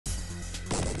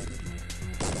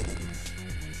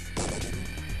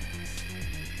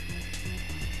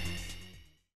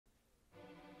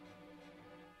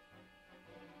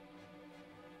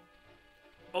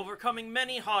Overcoming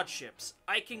many hardships,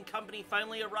 Ike and company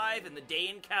finally arrive in the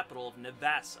Dayan capital of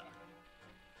Nevasa.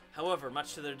 However,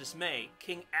 much to their dismay,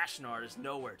 King Ashnard is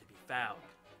nowhere to be found.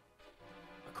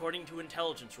 According to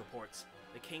intelligence reports,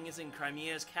 the king is in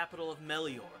Crimea's capital of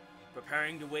Melior,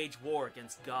 preparing to wage war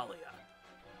against Gallia.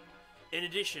 In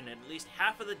addition, at least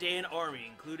half of the Dayan army,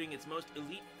 including its most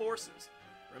elite forces,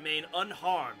 remain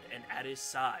unharmed and at his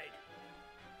side.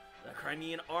 The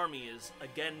Crimean army is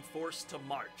again forced to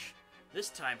march. This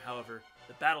time, however,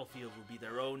 the battlefield will be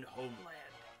their own homeland.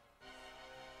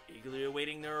 Eagerly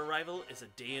awaiting their arrival is a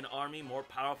Dayan army more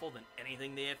powerful than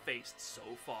anything they have faced so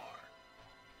far.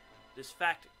 This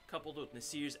fact, coupled with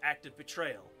Nasir's act of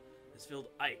betrayal, has filled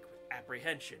Ike with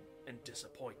apprehension and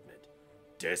disappointment.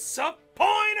 Disappointed!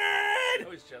 I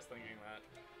was just thinking that.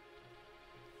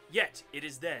 Yet, it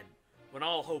is then, when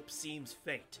all hope seems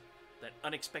faint, that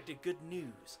unexpected good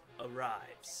news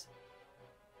arrives.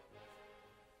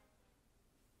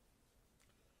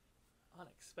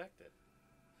 Unexpected.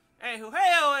 Hey,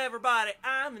 hey-ho, everybody!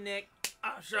 I'm Nick.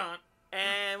 I'm Sean.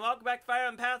 And welcome back to Fire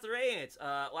on the Path of Radiance.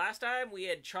 Last time we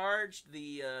had charged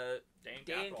the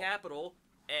Dayan capital,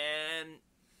 and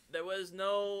there was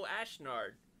no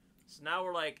Ashnard. So now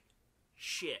we're like,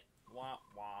 shit. Wah,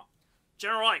 wah.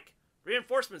 General Ike,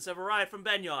 reinforcements have arrived from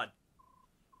Benyon.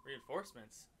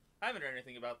 Reinforcements? I haven't heard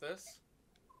anything about this.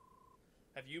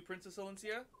 Have you, Princess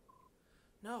Alencia?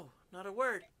 No, not a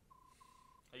word.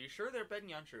 Are you sure they're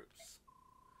Benyon troops?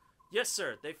 Yes,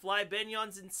 sir. They fly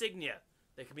Benyon's insignia.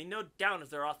 There can be no doubt of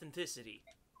their authenticity.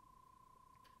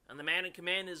 And the man in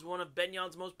command is one of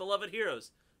Benyon's most beloved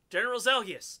heroes, General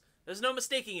Zelgius. There's no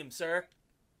mistaking him, sir.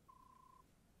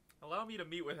 Allow me to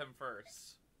meet with him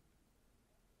first.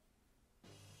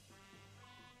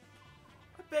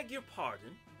 I beg your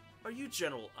pardon. Are you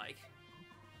General Ike?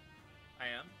 I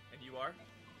am, and you are?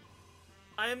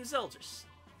 I am Zelgius,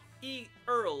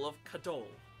 Earl of Kadol.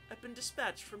 I've been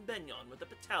dispatched from Benyon with a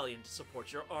battalion to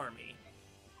support your army.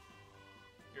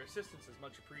 Your assistance is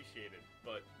much appreciated,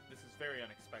 but this is very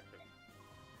unexpected.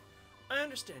 I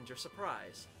understand your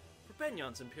surprise. For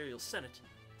Benyon's Imperial Senate,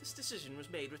 this decision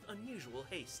was made with unusual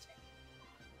haste.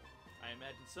 I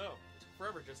imagine so. It took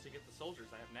forever just to get the soldiers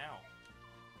I have now.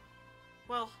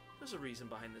 Well, there's a reason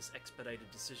behind this expedited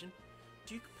decision.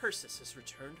 Duke Persis has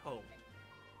returned home.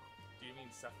 Do you mean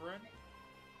Sephirin?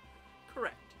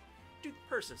 Correct. Duke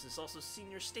Persis is also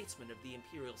senior statesman of the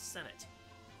Imperial Senate.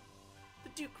 The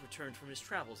Duke returned from his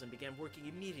travels and began working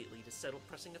immediately to settle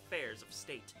pressing affairs of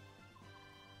state.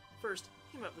 First,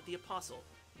 he met with the Apostle,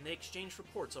 and they exchanged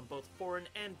reports on both foreign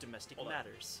and domestic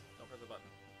matters. Don't press the button.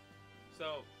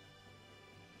 So,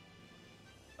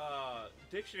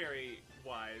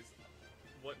 dictionary-wise,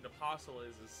 what an apostle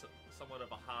is somewhat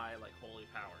of a high, like, holy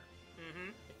power. Mm-hmm.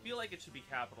 I feel like it should be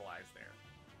capitalized there.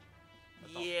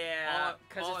 That's yeah, all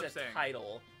because it's I'm a saying.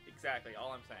 title. Exactly,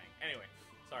 all I'm saying. Anyway,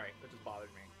 sorry, that just bothered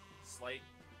me. Slight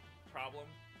problem.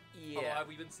 Yeah. Although, have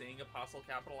we been seeing apostle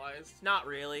capitalized? Not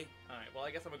really. Alright, well,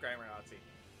 I guess I'm a grammar Nazi.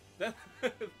 Then,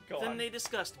 go on. Then they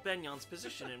discussed Benyon's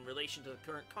position in relation to the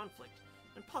current conflict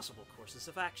and possible courses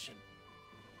of action.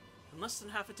 In less than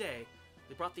half a day,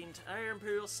 they brought the entire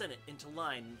Imperial Senate into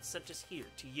line and sent us here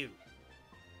to you.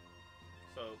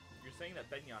 So, you're saying that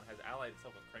Benyon has allied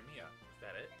itself with Crimea, is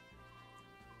that it?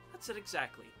 That's it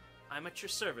exactly. I'm at your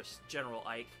service, General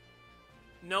Ike.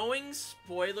 Knowing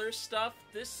spoiler stuff,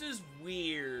 this is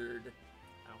weird.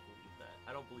 I don't believe that.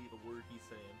 I don't believe a word he's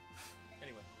saying.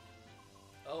 Anyway.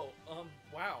 Oh,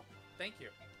 wow. Thank you.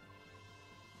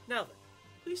 Now then,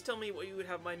 please tell me what you would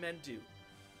have my men do.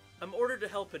 I'm ordered to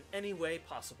help in any way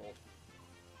possible.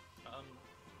 You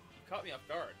caught me off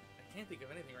guard. I can't think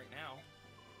of anything right now.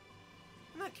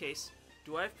 In that case,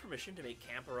 do I have permission to make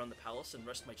camp around the palace and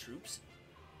rest my troops?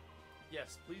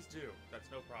 Yes, please do.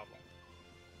 That's no problem.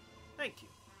 Thank you.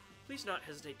 Please not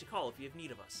hesitate to call if you have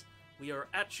need of us. We are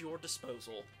at your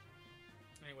disposal.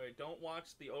 Anyway, don't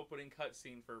watch the opening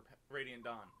cutscene for Radiant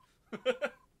Dawn.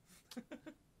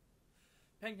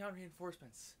 Benyon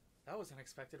reinforcements. That was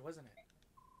unexpected, wasn't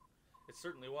it? It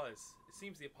certainly was. It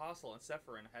seems the Apostle and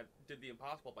Sephirin did the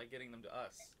impossible by getting them to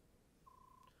us.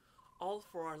 All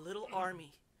for our little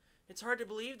army. It's hard to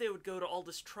believe they would go to all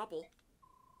this trouble.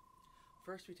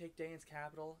 First we take Dayan's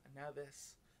capital, and now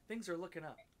this. Things are looking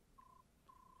up.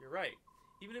 You're right.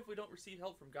 Even if we don't receive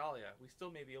help from Gallia, we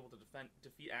still may be able to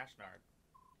defeat Ashnard.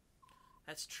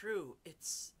 That's true.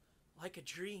 It's like a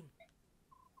dream.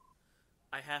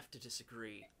 I have to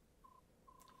disagree.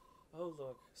 Oh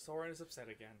look, Soren is upset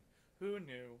again. Who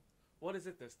knew? What is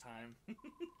it this time?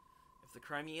 If the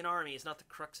Crimean army is not the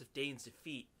crux of Dane's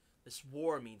defeat, this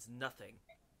war means nothing.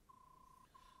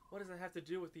 What does that have to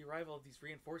do with the arrival of these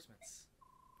reinforcements?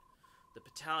 The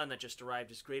battalion that just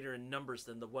arrived is greater in numbers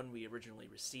than the one we originally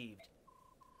received.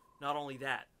 Not only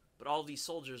that, but all these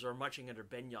soldiers are marching under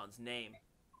Benion's name.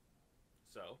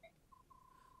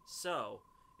 So,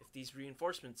 if these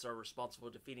reinforcements are responsible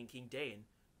for defeating King Dain,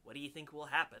 what do you think will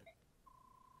happen?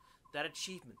 That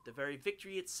achievement, the very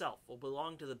victory itself, will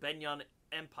belong to the Benion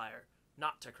Empire,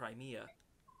 not to Crimea.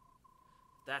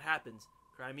 If that happens,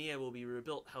 Crimea will be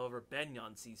rebuilt however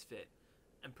Benion sees fit,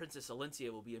 and Princess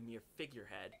Alencia will be a mere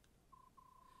figurehead.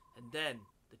 And then,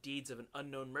 the deeds of an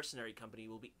unknown mercenary company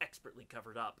will be expertly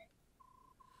covered up.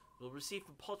 We'll receive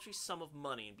a paltry sum of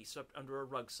money and be swept under a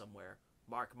rug somewhere.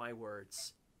 Mark my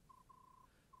words.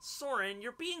 Soren,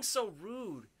 you're being so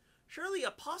rude. Surely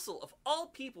Apostle, of all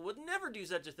people, would never do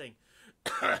such a thing.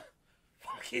 Fuck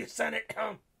you, Sonic.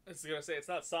 I was gonna say, it's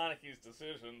not Sonic's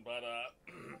decision, but,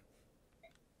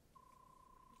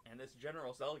 And this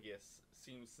General Zelgius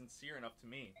seems sincere enough to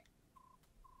me.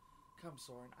 Come,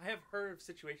 Soren, I have heard of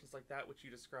situations like that which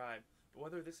you describe, but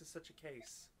whether this is such a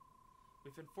case...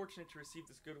 We've been fortunate to receive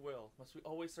this goodwill. Must we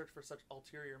always search for such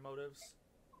ulterior motives?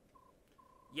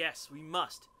 Yes, we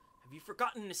must. Have you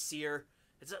forgotten Nasir?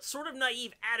 It's that sort of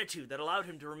naive attitude that allowed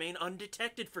him to remain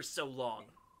undetected for so long.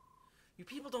 You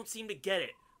people don't seem to get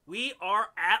it. We are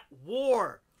at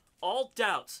war. All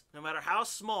doubts, no matter how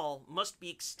small, must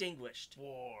be extinguished.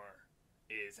 War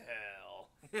is hell.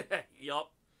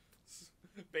 Yup.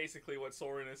 Basically what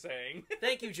Soren is saying.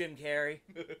 Thank you, Jim Carrey.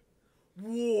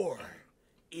 War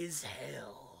is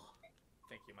hell.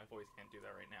 Thank you, my voice can't do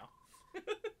that right now.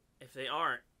 If they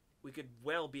aren't, we could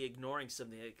well be ignoring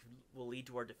something that will lead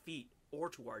to our defeat or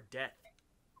to our death.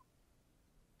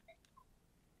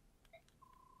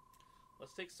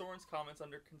 Let's take Soren's comments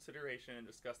under consideration and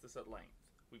discuss this at length.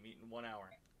 We meet in 1 hour.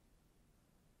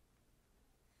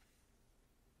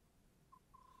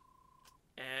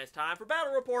 And it's time for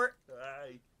battle report.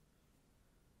 Aye.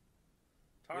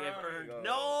 We have earned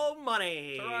no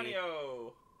money.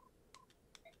 Taranio.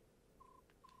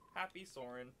 Happy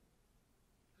Soren.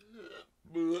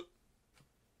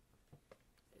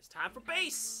 It's time for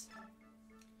base.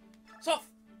 Soft.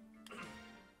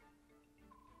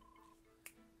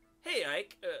 Hey,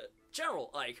 Ike. General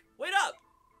Ike, wait up.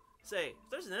 Say,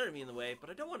 there's an enemy in the way, but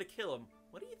I don't want to kill him.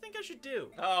 What do you think I should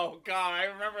do? Oh, God, I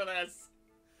remember this.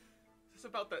 Is this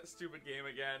about that stupid game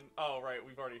again? Oh, right,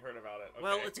 we've already heard about it. Okay.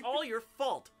 Well, it's all your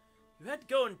fault. You had to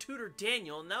go and tutor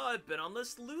Daniel, and now I've been on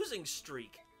this losing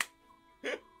streak.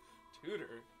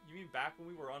 Tutor? You mean back when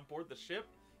we were on board the ship?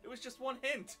 It was just one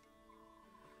hint.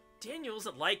 Daniel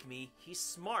isn't like me. He's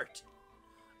smart.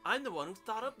 I'm the one who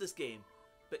thought up this game,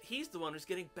 but he's the one who's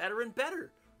getting better and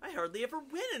better. I hardly ever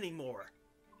win anymore.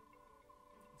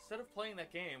 Instead of playing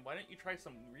that game, why don't you try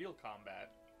some real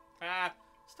combat? Ah,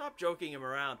 stop joking him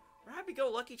around. We're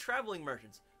happy-go-lucky traveling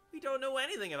merchants. We don't know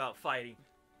anything about fighting.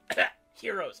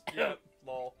 Heroes. Yep,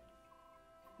 lol.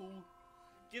 Ooh,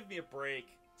 give me a break.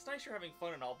 It's nice you're having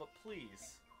fun and all, but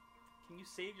please, can you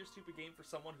save your stupid game for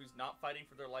someone who's not fighting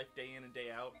for their life day in and day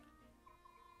out?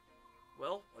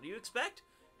 Well, what do you expect?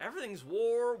 Everything's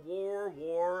war, war,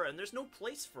 war, and there's no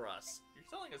place for us. You're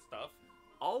selling us stuff.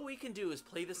 All we can do is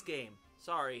play this game.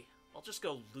 Sorry, I'll just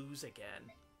go lose again.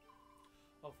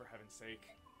 Oh, for heaven's sake.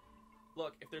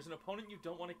 Look, if there's an opponent you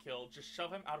don't want to kill, just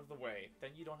shove him out of the way. Then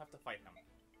you don't have to fight him.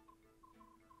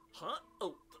 Huh?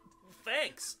 Oh,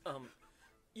 thanks.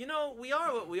 You know, we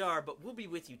are what we are, but we'll be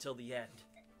with you till the end.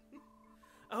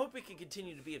 I hope we can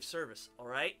continue to be of service,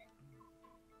 alright?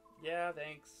 Yeah,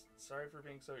 thanks. Sorry for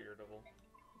being so irritable.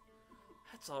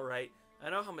 That's alright. I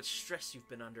know how much stress you've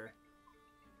been under.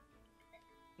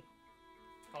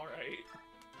 Alright.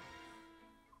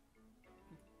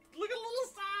 Look at little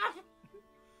stuff!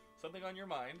 Something on your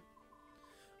mind?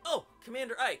 Oh,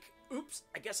 Commander Ike. Oops,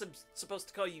 I guess I'm supposed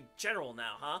to call you General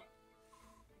now, huh?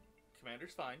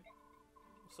 Commander's fine.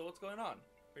 So what's going on?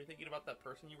 Are you thinking about that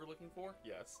person you were looking for?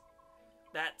 Yes.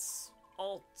 That's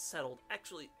all settled.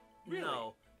 Actually, really?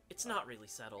 No. It's not really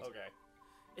settled. Okay.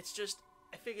 It's just,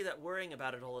 I figured that worrying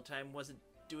about it all the time wasn't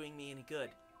doing me any good.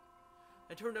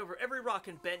 I turned over every rock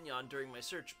in Benyon during my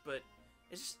search, but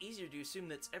it's just easier to assume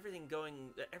that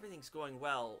everything's going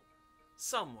well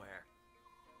somewhere.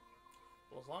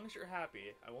 Well, as long as you're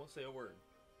happy, I won't say a word.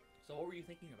 So what were you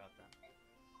thinking about then?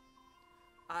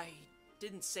 I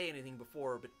didn't say anything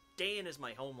before, but Dain is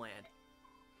my homeland.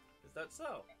 Is that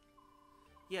so?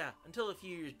 Yeah, until a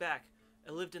few years back,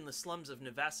 I lived in the slums of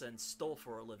Navassa and stole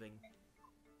for a living.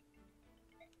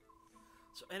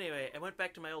 So anyway, I went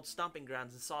back to my old stomping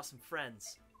grounds and saw some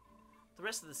friends. The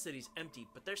rest of the city's empty,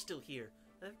 but they're still here.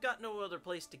 They've got no other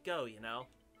place to go, you know?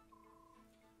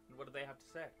 And what do they have to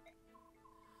say?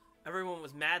 Everyone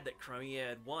was mad that Crimea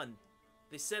had won.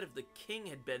 They said if the king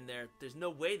had been there, there's no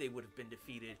way they would have been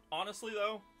defeated. Honestly,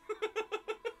 though...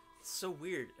 It's so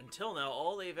weird. Until now,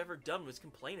 all they've ever done was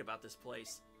complain about this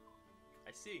place.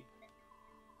 I see.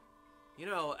 You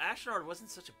know, Ashnard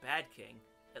wasn't such a bad king,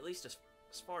 at least as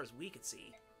far as we could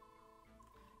see.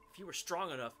 If you were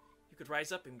strong enough, you could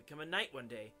rise up and become a knight one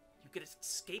day. You could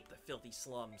escape the filthy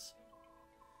slums.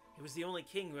 He was the only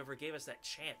king who ever gave us that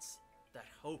chance, that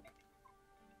hope.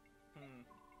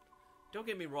 Don't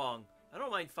get me wrong, I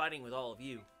don't mind fighting with all of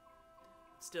you.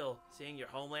 Still, seeing your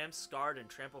homeland scarred and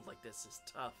trampled like this is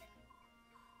tough.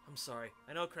 I'm sorry,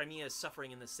 I know Crimea is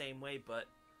suffering in the same way, but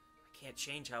I can't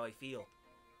change how I feel.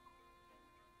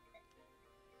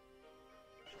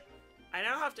 I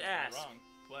now have to ask, Wrong.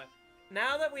 What?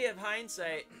 now that we have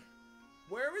hindsight,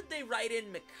 where would they write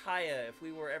in Micaiah if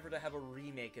we were ever to have a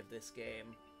remake of this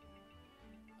game?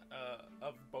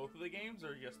 Of both of the games,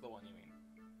 or just the one you mean?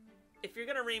 If you're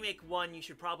gonna remake one, you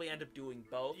should probably end up doing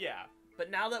both. Yeah. But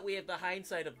now that we have the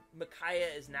hindsight of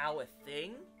Micaiah is now a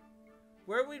thing,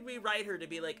 where would we write her to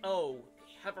be like, oh,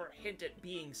 have her hint at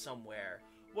being somewhere?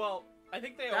 Well, I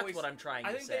think they That's always... what I'm trying to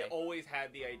say. I think they always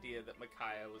had the idea that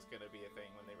Micaiah was going to be a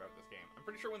thing when they wrote this game. I'm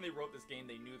pretty sure when they wrote this game,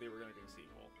 they knew they were going to do a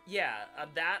sequel. Yeah,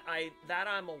 that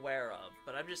I'm aware of.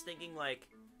 But I'm just thinking, like,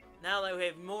 now that we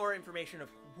have more information of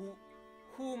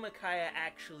who Micaiah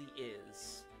actually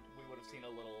is. We would have seen a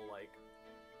little, like,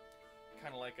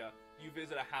 kind of like a, you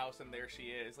visit a house and there she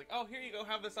is. Like, oh, here you go,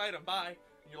 have this item, bye.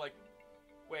 And you're like,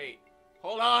 wait,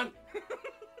 hold on!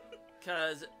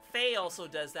 Because Faye also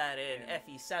does that in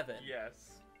FE7.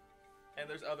 Yes. And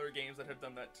there's other games that have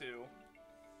done that too.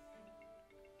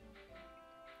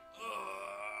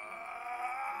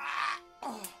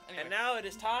 Anyway. And now it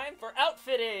is time for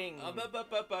outfitting! You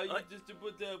just did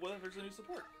well, there's a new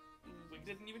support. We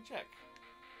didn't even check.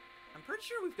 I'm pretty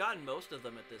sure we've gotten most of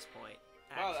them at this point.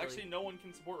 Wow, actually no one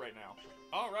can support right now.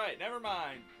 Alright, never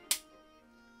mind.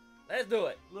 Let's do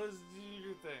it. Let's do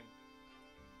your thing.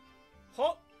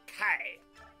 Okay.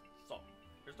 So,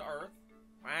 here's the Earth.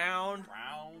 Round.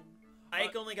 Round.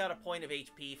 Ike only got a point of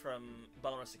HP from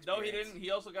bonus experience. No, he didn't.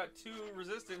 He also got 2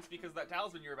 resistance because of that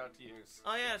talisman you're about to use.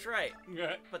 Oh, yeah, that's right.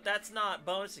 Yeah. But that's not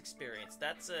bonus experience.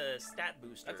 That's a stat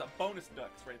booster. That's a bonus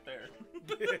ducks right there.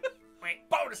 Wait.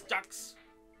 Bonus ducks!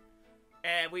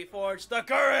 And we forged the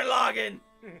current login!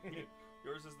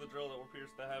 Yours is the drill that will pierce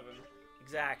to heaven.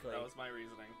 Exactly. That was my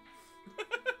reasoning.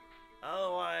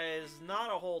 Otherwise, not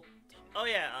a whole... Oh,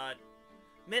 yeah,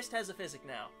 Mist has a physic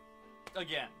now.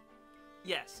 Again.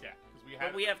 Yes. Yeah, because we had...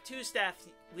 But we have 2 staff...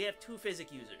 We have 2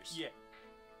 physic users. Yeah.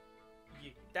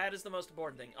 That is the most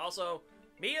important thing. Also,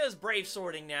 Mia's brave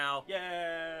swording now.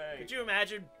 Yay! Could you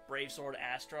imagine brave sword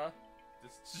Astra?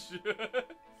 Just...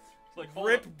 It's like, hold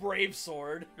Rip up. brave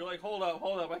sword. You're like, hold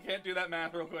up, I can't do that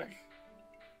math real quick.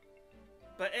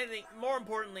 But anything, more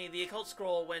importantly, the occult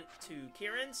scroll went to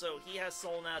Kieran, so he has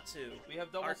soul now too. We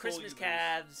have double Our soul Christmas users.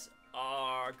 calves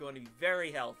are going to be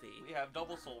very healthy. We have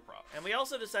double soul props. And we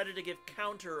also decided to give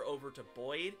counter over to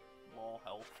Boyd. Lol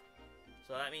health.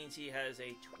 So that means he has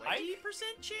a 20%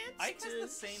 chance Ike to has the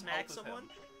same smack health as someone. him.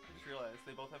 I just realized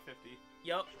they both have 50.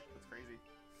 Yup. That's crazy.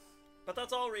 But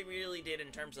that's all we really did in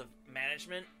terms of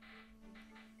management.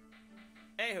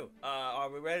 Anywho, are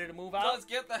we ready to move out? Let's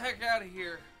get the heck out of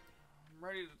here. I'm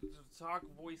ready to talk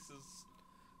voices.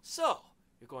 So,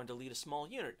 you're going to lead a small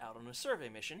unit out on a survey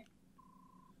mission.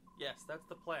 Yes, that's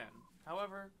the plan.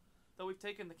 However, though we've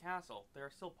taken the castle, there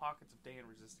are still pockets of Daean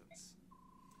resistance.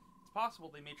 It's possible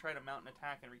they may try to mount an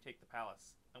attack and retake the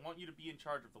palace. I want you to be in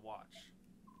charge of the watch.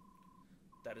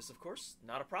 That is, of course,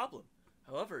 not a problem.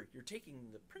 However, you're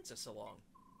taking the princess along.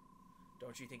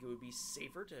 Don't you think it would be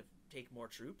safer to take more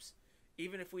troops?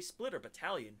 Even if we split our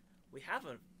battalion, we have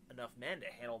enough men to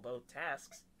handle both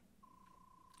tasks.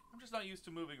 I'm just not used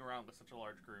to moving around with such a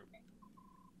large group.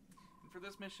 And for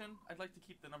this mission, I'd like to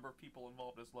keep the number of people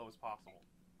involved as low as possible.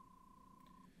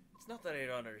 It's not that I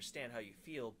don't understand how you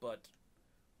feel, but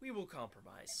we will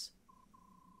compromise.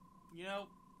 You know,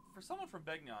 for someone from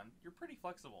Begnon, you're pretty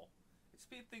flexible. It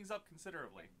speeds things up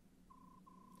considerably.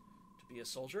 To be a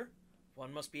soldier,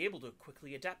 one must be able to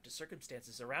quickly adapt to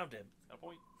circumstances around him. Got a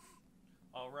point.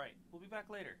 Alright, we'll be back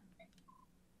later.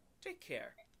 Take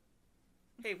care.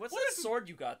 Hey, what's What that sword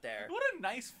you got there? What a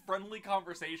nice, friendly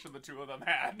conversation the two of them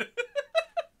had.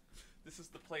 This is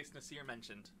the place Nasir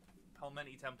mentioned.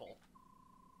 Pelmeni Temple.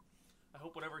 I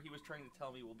hope whatever he was trying to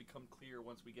tell me will become clear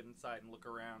once we get inside and look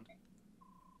around.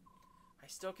 I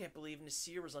still can't believe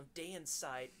Nasir was on Dayan's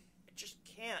side. I just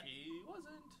can't. He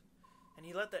wasn't. And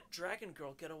he let that dragon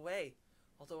girl get away.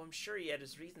 Although I'm sure he had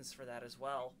his reasons for that as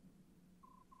well.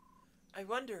 I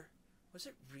wonder, was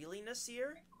it really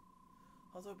Nasir?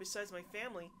 Although besides my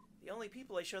family, The only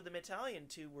people I showed the medallion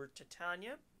to were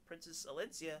Titania, Princess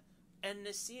Alencia, and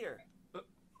Nasir. I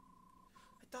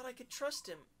thought I could trust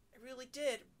him. I really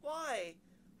did. Why?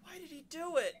 Why did he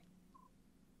do it?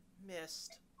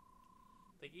 Missed.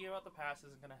 Thinking about the past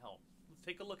isn't going to help. Let's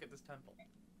take a look at this temple.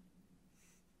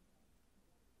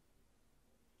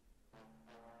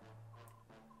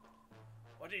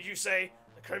 What did you say?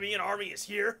 The Crimean army is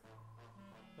here?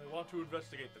 I want to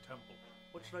investigate the temple.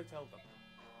 What should I tell them?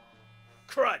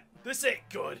 Crud! This ain't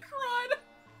good! Crud!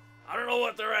 I don't know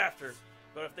what they're after,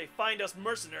 but if they find us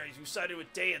mercenaries who sided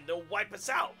with Dayan, they'll wipe us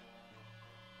out!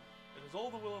 It is all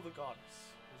the will of the goddess.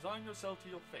 Resign yourself to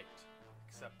your fate.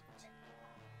 Accept it.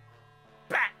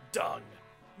 Bat dung!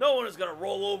 No one is gonna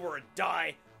roll over and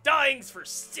die. Dying's for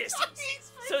sissies!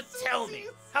 So tell me,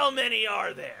 how many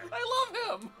are there? I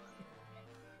love him!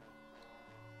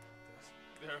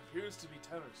 There appears to be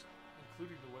tenors,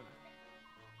 including the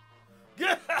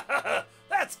women.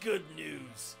 That's good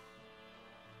news.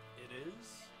 It is?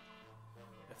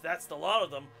 If that's the lot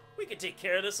of them, we can take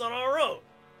care of this on our own.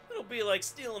 It'll be like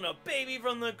stealing a baby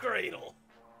from the cradle.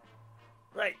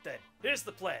 Right then, here's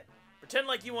the plan. Pretend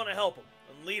like you want to help him,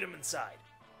 and lead him inside.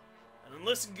 And then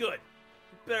listen good.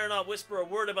 You better not whisper a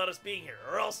word about us being here,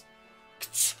 or else...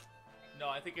 No,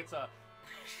 I think it's a...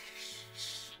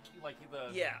 Like the...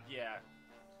 Yeah. Yeah.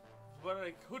 But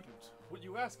I couldn't. What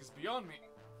you ask is beyond me.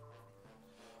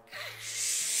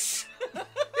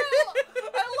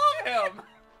 I love him!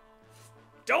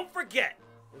 Don't forget,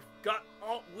 we've got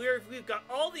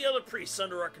all the other priests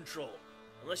under our control.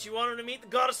 Unless you want him to meet the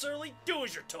goddess early, do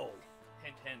as you're told.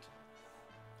 Hint, hint.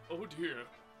 Oh dear.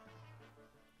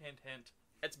 Hint, hint.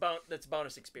 That's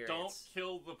bonus experience. Don't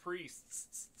kill the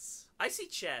priests. I see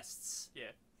chests.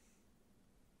 Yeah.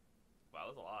 Wow,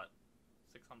 that's a lot.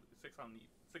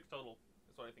 6 total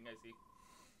is what I think I see.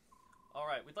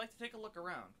 Alright, we'd like to take a look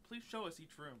around. Please show us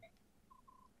each room.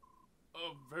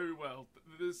 Oh, very well.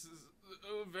 This is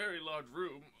a very large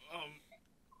room.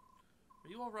 Are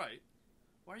you alright?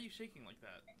 Why are you shaking like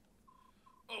that?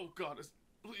 Oh, goddess,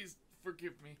 please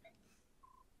forgive me.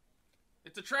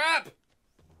 It's a trap!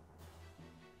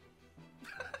 He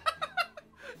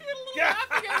had a little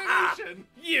laughing animation!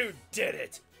 You did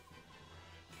it!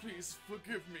 Please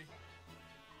forgive me.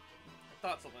 I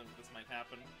thought something like this might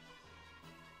happen.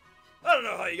 I don't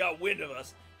know how you got wind of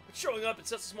us, but showing up in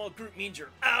such a small group means you're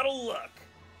out of luck.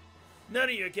 None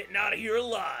of you are getting out of here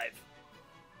alive.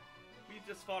 We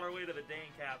just fought our way to the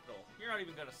Dayan capital. You're not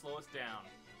even gonna slow us down.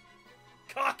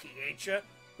 Cocky, ain't ya?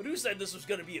 But who said this was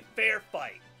gonna be a fair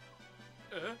fight?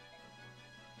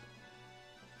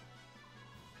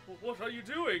 What are you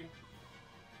doing?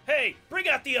 Hey, bring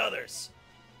out the others!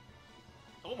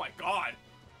 Oh my god!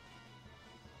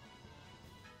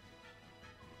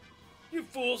 You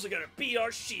fools are gonna beat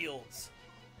our shields!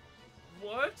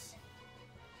 What?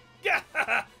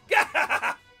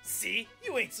 See?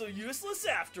 You ain't so useless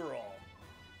after all!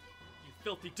 You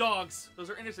filthy dogs! Those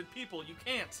are innocent people, you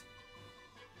can't!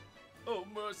 Oh,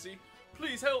 mercy.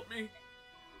 Please help me!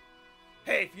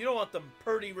 Hey, if you don't want them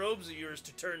purty robes of yours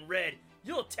to turn red,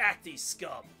 you'll attack these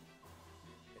scum!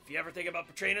 If you ever think about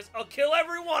betraying us, I'll kill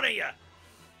every one of you!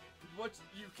 But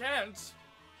you can't!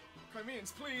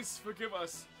 Crimeans, please forgive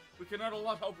us! We cannot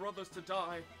allow our brothers to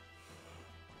die.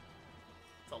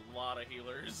 It's a lot of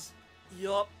healers.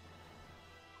 Yup.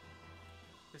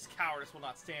 This cowardice will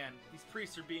not stand. These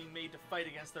priests are being made to fight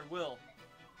against their will.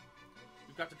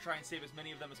 We've got to try and save as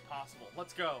many of them as possible.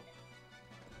 Let's go.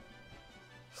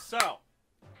 So,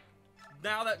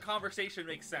 now that conversation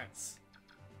makes sense.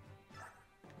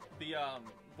 The,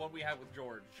 one we had with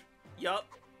George. Yup.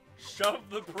 Shove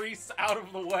the priests out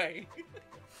of the way.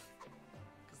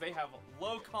 Because they have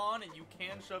low con and you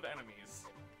can shove enemies.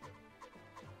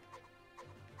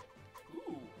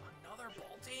 Ooh, another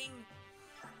bolting?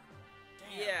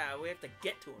 Damn. Yeah, we have to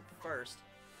get to him first.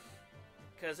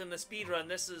 Because in the speedrun,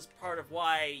 this is part of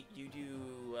why you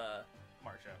do,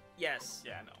 Marsha. yes.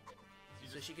 Yeah, no.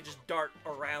 So she can just dart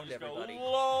around Just everybody. go,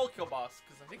 lol, kill boss.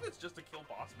 Because I think that's just a kill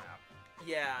boss map.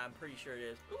 Yeah, I'm pretty sure it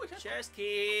is. Ooh, a chest Chest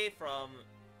key from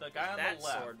The guy on that the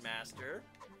left. sword master.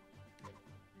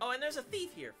 Oh, and there's a thief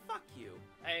here. Fuck you.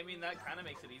 I mean, that kind of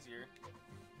makes it easier.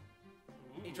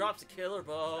 Ooh, He drops a killer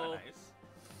bow.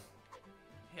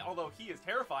 nice. Although he is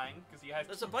terrifying because he has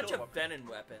There's two a bunch kill of weapons. venom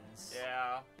weapons.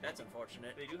 Yeah. That's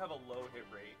unfortunate. They do have a low hit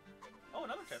rate. Oh,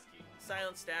 another chest key.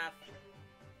 Silent staff.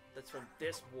 That's from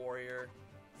this warrior.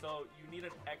 So you need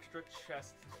an extra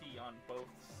chest key on both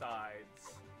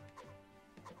sides.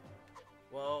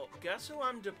 Well, guess who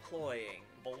I'm deploying?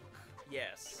 Bulk.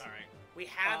 Yes. Alright. We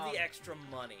have the Um, extra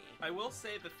money. I will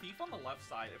say the thief on the left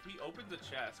side, if he opens a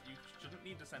chest, you shouldn't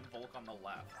need to send Volk on the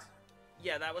left.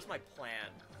 Yeah, that was my plan.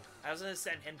 I was gonna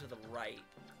send him to the right.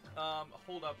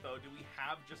 Hold up though. Do we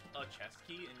have just a chest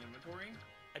key in inventory?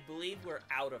 I believe we're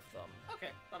out of them. Okay,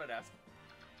 thought I'd ask.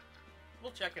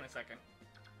 We'll check in a second.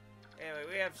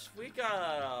 Anyway, we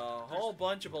got a whole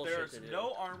bunch of bullshit There's to do.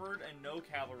 no armored and no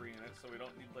cavalry in it, so we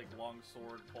don't need like long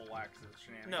sword, pole axes,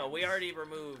 shenanigans. No, we already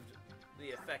removed the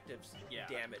effective Yeah.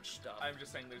 damage stuff. I'm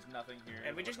just saying there's nothing here.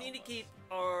 And we that just would need to help keep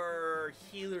us. our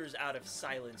healers out of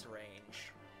silence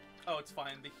range. Oh, it's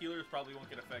fine. The healers probably won't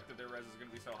get affected. Their res is going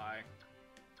to be so high.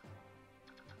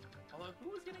 Although,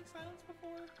 who was getting silenced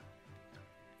before?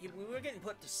 Yeah, we were getting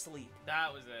put to sleep.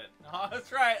 That was it. Oh,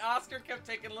 that's right. Oscar kept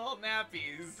taking little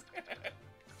nappies.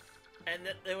 And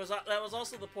that was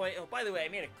also the point. Oh, by the way, I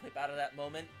made a clip out of that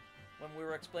moment when we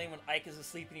were explaining when Ike is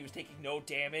asleep and he was taking no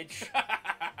damage.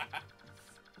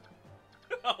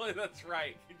 Oh, that's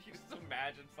right. Could you just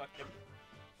imagine fucking...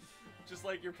 Just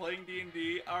like you're playing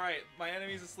D&D. Alright, my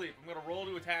enemy's asleep. I'm gonna roll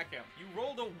to attack him. You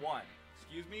rolled a 1.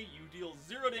 Excuse me, you deal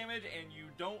 0 damage and you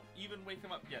don't even wake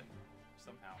him up yet.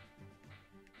 Somehow.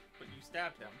 But you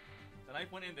stabbed him. The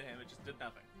knife went into him, it just did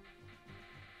nothing.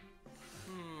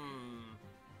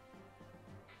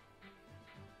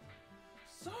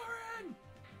 Soren!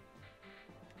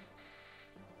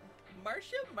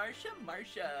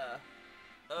 Marcia!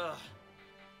 Ugh.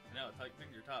 No,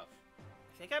 things are tough.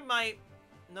 I think I might...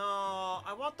 No,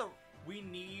 I want the... We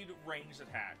need ranged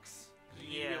attacks. You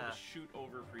need to be able to shoot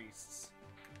over priests.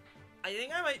 I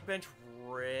think I might bench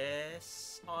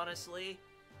Riss, honestly.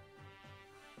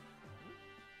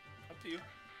 Up to you.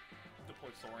 Deploy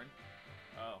Soren.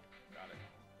 Oh, got it.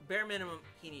 Bare minimum,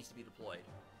 he needs to be deployed.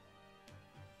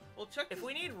 Well, check If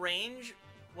we need range,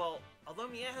 well, although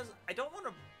Mia has... I don't want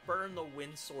to burn the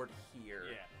wind sword here.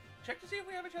 Yeah. Check to see if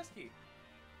we have a chest key.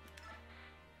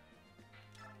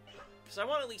 Because I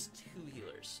want at least 2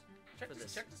 healers Check for to,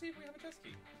 this. check to see if we have a chest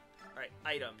key. Alright,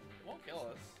 item. It won't kill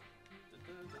us.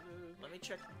 Let me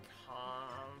check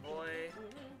convoy.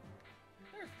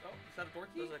 There's, oh, is that a door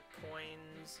key? Those are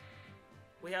coins.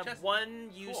 We have Chest- one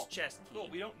used Cool. chest key. Cool,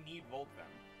 we don't need Volk then.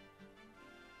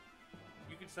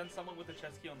 You can send someone with a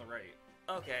chest key on the right.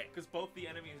 Okay, Because both the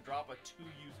enemies drop a 2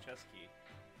 used chest key.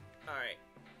 alright.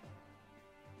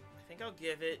 I think I'll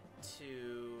give it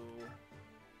to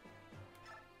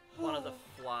one of the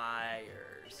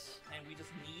flyers. And we just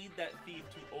need that thief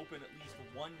to open at least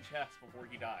one chest before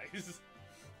he dies.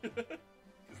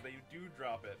 Because they do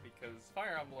drop it, because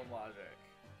Fire Emblem logic.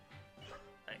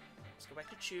 Alright, let's go back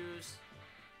to choose.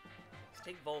 Let's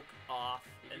take Volk off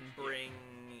and bring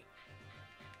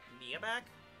Mia back.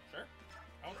 Sure.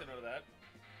 I won't say no to that.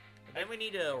 And then we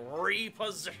need to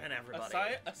reposition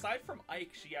everybody. Aside from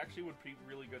Ike, she actually would be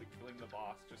really good at killing the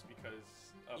boss just because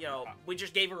of You know, her, we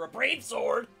just gave her a braid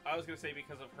sword. I was gonna say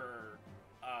because of her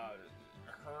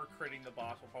her critting the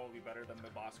boss will probably be better than the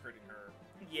boss critting her.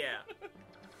 Yeah.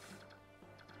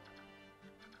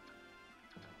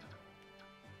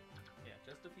 Yeah,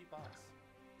 just defeat boss.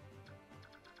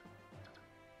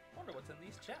 Wonder what's in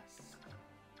these chests.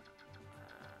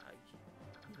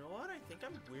 You know what? I think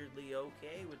I'm weirdly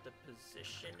okay with the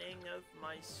positioning of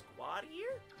my squad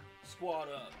here. Squad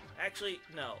up. Actually,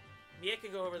 no. Mia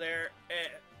can go over there.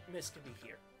 Miss can be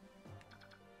here.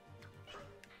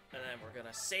 And then we're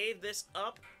gonna save this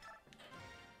up.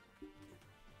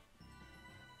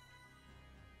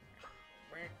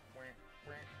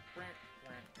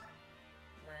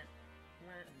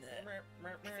 And then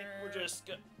I think we're just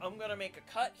I'm gonna make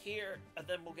a cut here, and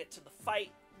then we'll get to the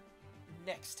fight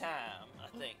next time,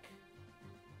 I think.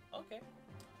 Okay.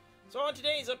 So on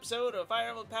today's episode of Fire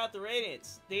Emblem Path of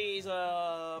Radiance, these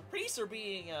priests are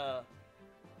being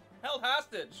Held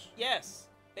hostage. yes,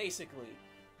 basically.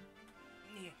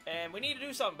 And we need to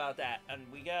do something about that, and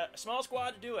we got a small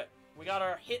squad to do it. We got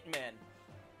our hitmen.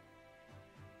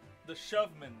 The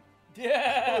shoveman.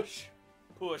 Yeah. Push.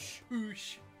 Push.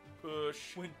 Push.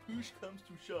 Push. When push comes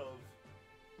to shove.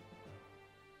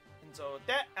 And so with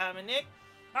that, I'm Nick.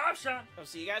 I'm Sean. I'll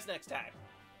see you guys next time.